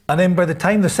erfüllt. And then by the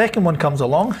time the second one comes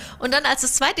along, Und dann, als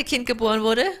das zweite Kind geboren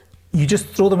wurde, you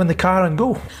just throw them in the car and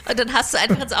go. und dann hast du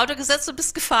einfach ins Auto gesetzt und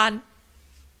bist gefahren.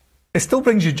 It still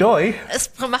brings you joy,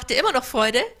 Es macht dir immer noch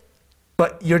Freude,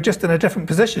 but you're just in a different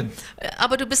position.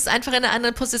 aber du bist einfach in einer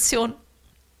anderen Position.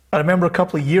 I remember a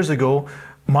couple of years ago,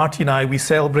 Marty and I, we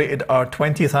celebrated our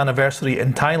 20th anniversary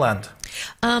in Thailand.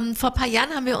 Vor ein paar Jahren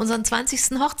haben wir unseren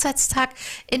 20. Hochzeitstag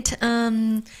in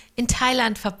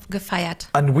Thailand gefeiert.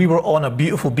 And we were on a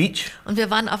beautiful beach. Und wir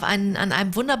waren an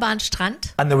einem wunderbaren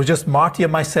Strand. And there was just Marty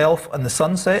and myself and the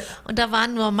sunset. Und da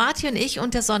waren nur Marty und ich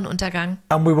und der Sonnenuntergang.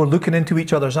 And we were looking into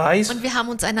each other's eyes. Und wir haben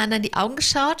uns einander in die Augen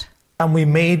geschaut. And we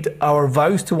made our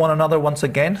vows to one another once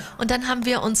again. Und dann haben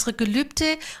wir unsere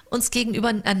Gelübde uns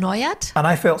gegenüber erneuert. And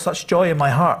I felt such joy in my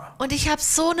heart. Und ich habe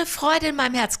so eine Freude in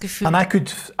meinem Herz gefühlt. And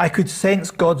I could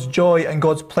sense God's joy and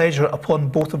God's pleasure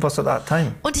upon both of us at that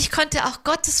time. Und ich konnte auch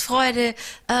Gottes Freude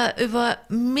über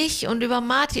mich und über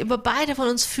Marty, über beide von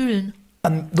uns fühlen.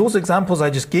 And those examples I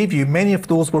just gave you, many of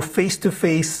those were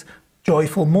face-to-face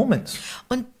joyful moments.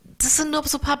 Und das sind nur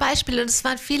so ein paar Beispiele und es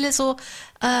waren viele so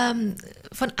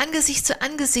von Angesicht zu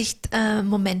Angesicht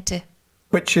Momente.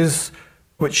 Which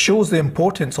shows the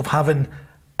importance of having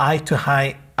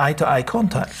eye-to-eye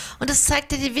contact. Und das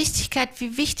zeigt dir die Wichtigkeit,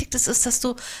 wie wichtig das ist, dass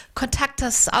du Kontakt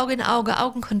hast, Auge in Auge,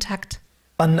 Augenkontakt.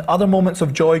 And other moments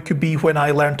of joy could be when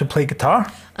I learned to play guitar.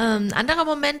 Ein anderer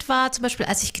Moment war zum Beispiel,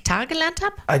 als ich Gitarre gelernt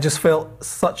habe. I just felt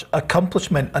such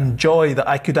accomplishment and joy that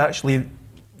I could actually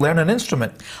learn an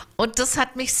instrument. Und das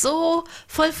hat mich so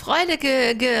voller Freude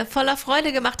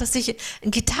gemacht, dass ich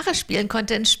Gitarre spielen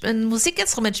konnte, ein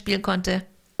Musikinstrument spielen konnte.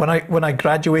 When I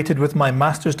graduated with my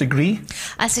master's degree,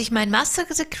 Als ich mein Master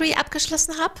Degree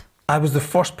abgeschlossen habe, I was the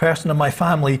first person in my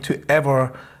family to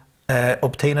ever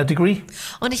obtain a degree.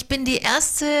 und ich bin die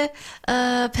erste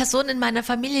Person in meiner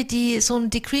Familie, die so ein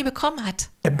Degree bekommen hat.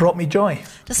 It brought me joy.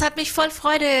 Es hat mich voll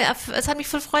Freude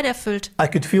erfüllt. I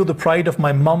could feel the pride of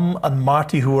my mum and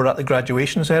Marty who were at the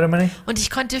graduation ceremony. Und ich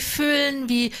konnte fühlen,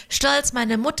 wie stolz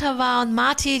meine Mutter war und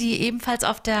Marty, die ebenfalls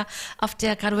auf der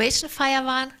Graduation-Feier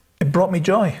waren. It brought me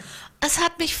joy. Es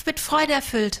hat mich mit Freude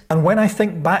erfüllt. And when I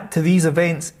think back to these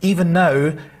events, even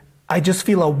now, I just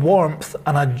feel a warmth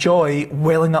and a joy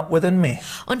welling up within me.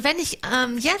 Und wenn ich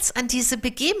jetzt an diese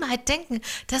Begebenheit denke,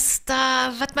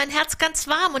 da wird mein Herz ganz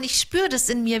warm und ich spüre das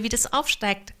in mir, wie das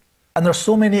aufsteigt. And there's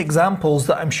so many examples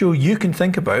that I'm sure you can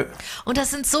think about. Und das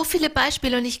sind so viele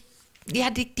Beispiele und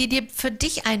die dir für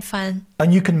dich einfallen.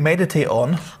 And you can meditate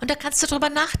on. Und da kannst du drüber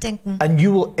nachdenken. And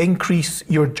you will increase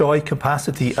your joy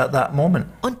capacity at that moment.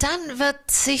 Und dann wird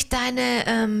sich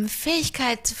deine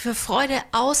Fähigkeit für Freude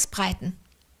ausbreiten.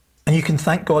 And you can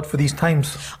thank God for these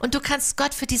times. Und du kannst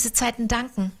Gott für diese Zeiten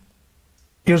danken.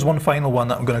 Here's one final one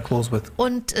that I'm going to close with.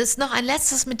 Und es ist noch ein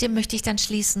letztes, mit dem möchte ich dann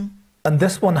schließen. And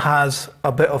this one has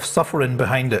a bit of suffering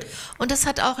behind it. Und das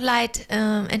hat auch Leid,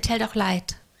 enthält auch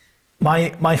Leid.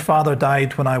 My father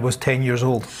died when I was 10 years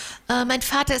old. Mein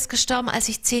Vater ist gestorben, als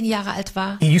ich 10 Jahre alt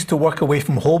war. He used to work away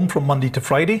from home from Monday to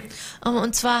Friday.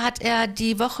 Und zwar hat er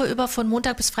die Woche über von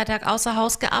Montag bis Freitag außer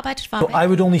Haus gearbeitet. So I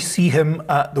would only see him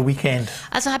at the weekend.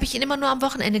 Also habe ich ihn immer nur am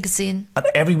Wochenende gesehen. And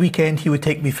every weekend he would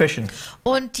take me fishing.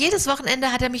 Und jedes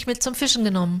Wochenende hat er mich mit zum Fischen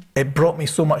genommen. It brought me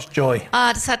so much joy.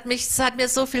 Das hat mir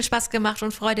so viel Spaß gemacht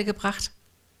und Freude gebracht.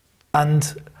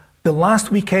 And the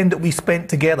last weekend that we spent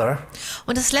together,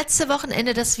 Und das letzte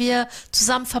Wochenende, das wir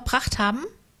zusammen verbracht haben,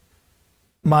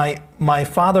 my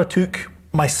father took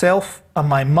myself and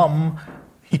my mum,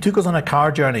 he took us on a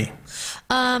car journey.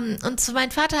 und so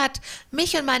mein Vater hat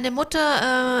mich und meine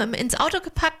Mutter ins Auto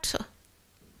gepackt.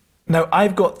 Now,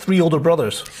 I've got 3 older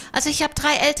brothers, Also ich habe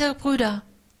 3 ältere Brüder.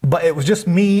 but it was just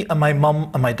me and my mum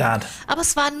and my dad. Aber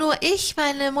es waren nur ich,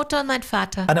 meine Mutter und mein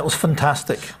Vater. And it was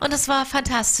fantastic. Und es war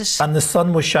fantastisch. And the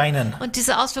sun was shining. Und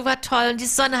dieser Ausflug war toll und die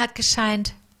Sonne hat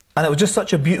gescheint. And it was just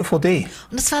such a beautiful day.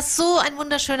 Und es war so ein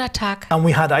wunderschöner Tag. And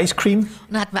we had ice cream. Und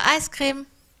dann hatten wir Eiscreme.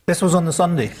 This was on the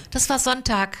Sunday. Das war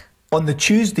Sonntag. On the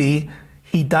Tuesday,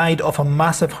 he died of a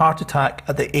massive heart attack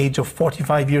at the age of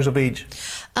 45 years of age.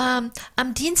 Am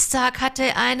Dienstag hatte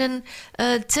er einen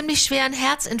ziemlich schweren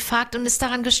Herzinfarkt und ist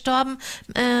daran gestorben,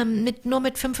 nur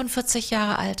mit 45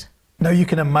 Jahre alt. Now you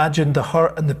can imagine the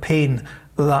hurt and the pain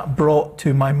that brought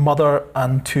to my mother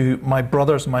and to my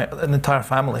brothers, an entire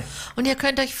family. Und ihr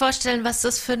könnt euch vorstellen, was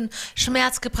das für einen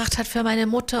Schmerz gebracht hat für meine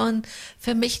Mutter und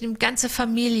für mich, die ganze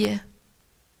Familie.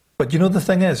 But you know the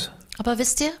thing is, Aber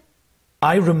wisst ihr,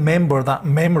 I remember that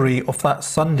memory of that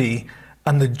Sunday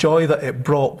and the joy that it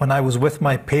brought when I was with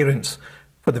my parents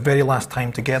for the very last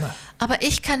time together. aber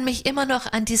ich kann mich immer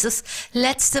noch an dieses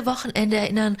letzte Wochenende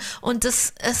erinnern und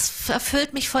es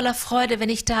erfüllt mich voller Freude, wenn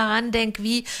ich daran denke,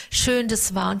 wie schön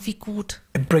das war und wie gut.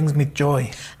 It brings me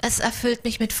joy. Es erfüllt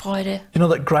mich mit Freude. You know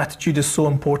that gratitude is so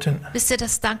important. Wisst ihr,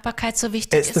 dass Dankbarkeit so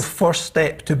wichtig It's the ist? first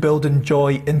step to building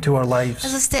joy into our lives.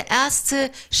 Das ist der erste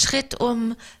Schritt,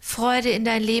 um Freude in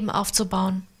dein Leben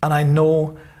aufzubauen. And I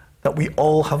know that we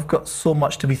all have got so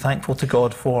much to be thankful to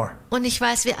God for. Und ich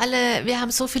weiß, wir haben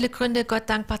so viele Gründe, Gott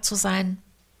dankbar zu sein.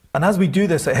 And as we do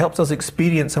this, it helps us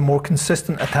experience a more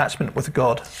consistent attachment with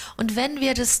God. Und wenn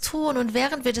wir das tun und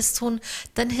während wir das tun,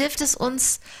 dann hilft es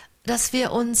uns, dass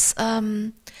wir uns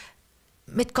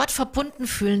mit Gott verbunden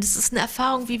fühlen. Das ist eine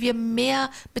Erfahrung, wie wir mehr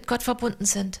mit Gott verbunden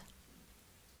sind.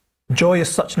 Joy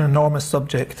is such an enormous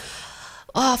subject,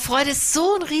 Freude ist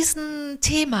so ein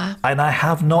Riesenthema. and I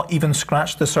have not even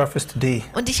scratched the surface today.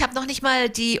 Und ich habe noch nicht mal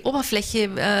die Oberfläche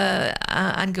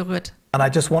angerührt. And I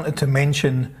just wanted to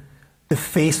mention the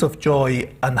face of joy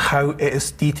and how it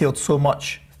is detailed so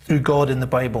much through God in the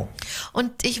Bible.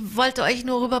 Und ich wollte euch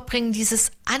nur rüberbringen,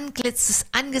 dieses Antlitz, das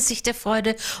Angesicht der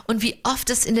Freude und wie oft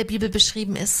es in der Bibel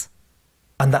beschrieben ist.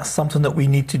 And that's something that we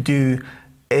need to do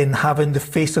in having the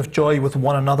face of joy with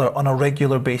one another on a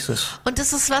regular basis. Und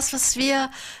das ist was wir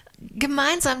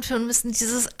gemeinsam tun müssen,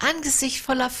 dieses Angesicht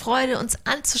voller Freude uns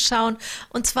anzuschauen,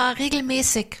 und zwar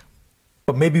regelmäßig.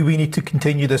 But maybe we need to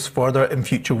continue this further in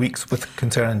future weeks with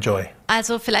concern and joy.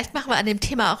 Also vielleicht machen wir an dem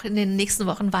Thema auch in den nächsten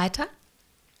Wochen weiter.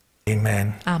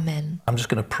 Amen. Amen. I'm just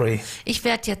going to pray. Ich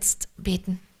werde jetzt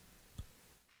beten.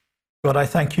 God, I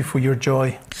thank you for your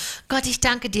joy. Gott, ich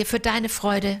danke dir für deine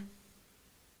Freude.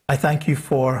 I thank you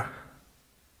for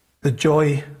the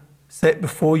joy set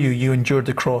before you. You endured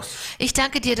the cross. Ich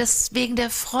danke dir, dass wegen der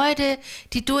Freude,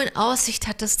 die du in Aussicht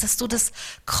hattest, dass du das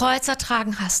Kreuz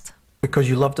ertragen hast, Because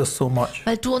you loved us so much.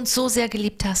 weil du uns so sehr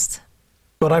geliebt hast.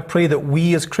 God, I pray that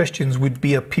we as Christians would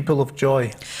be a people of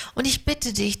joy. Und ich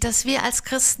bitte dich, dass wir als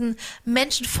Christen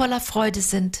Menschen voller Freude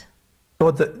sind.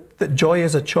 God, that joy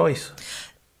is a choice.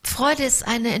 Freude ist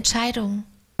eine Entscheidung.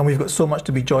 And we've got so much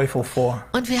to be joyful for.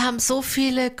 Und wir haben so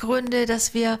viele Gründe,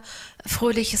 dass wir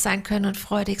fröhlich sein können und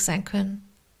freudig sein können.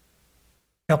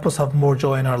 Help us have more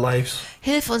joy in our lives.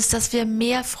 Hilf uns, dass wir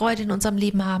mehr Freude in unserem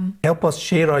Leben haben. Help us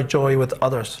share our joy with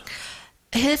others.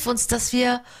 Hilf uns, dass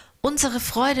wir unsere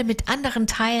Freude mit anderen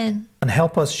teilen. And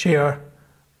help us share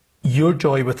your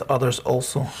joy with others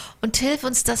also. Und hilf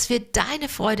uns, dass wir deine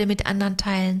Freude mit anderen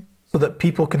teilen. So that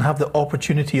people can have the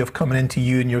opportunity of coming into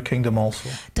you and your kingdom also.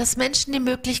 Dass Menschen die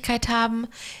Möglichkeit haben,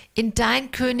 in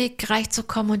dein Königreich zu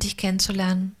kommen und dich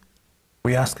kennenzulernen.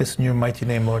 We ask this in your mighty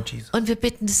name, Lord Jesus. Und wir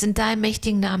bitten es in deinem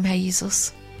mächtigen Namen, Herr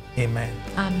Jesus. Amen.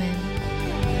 Amen.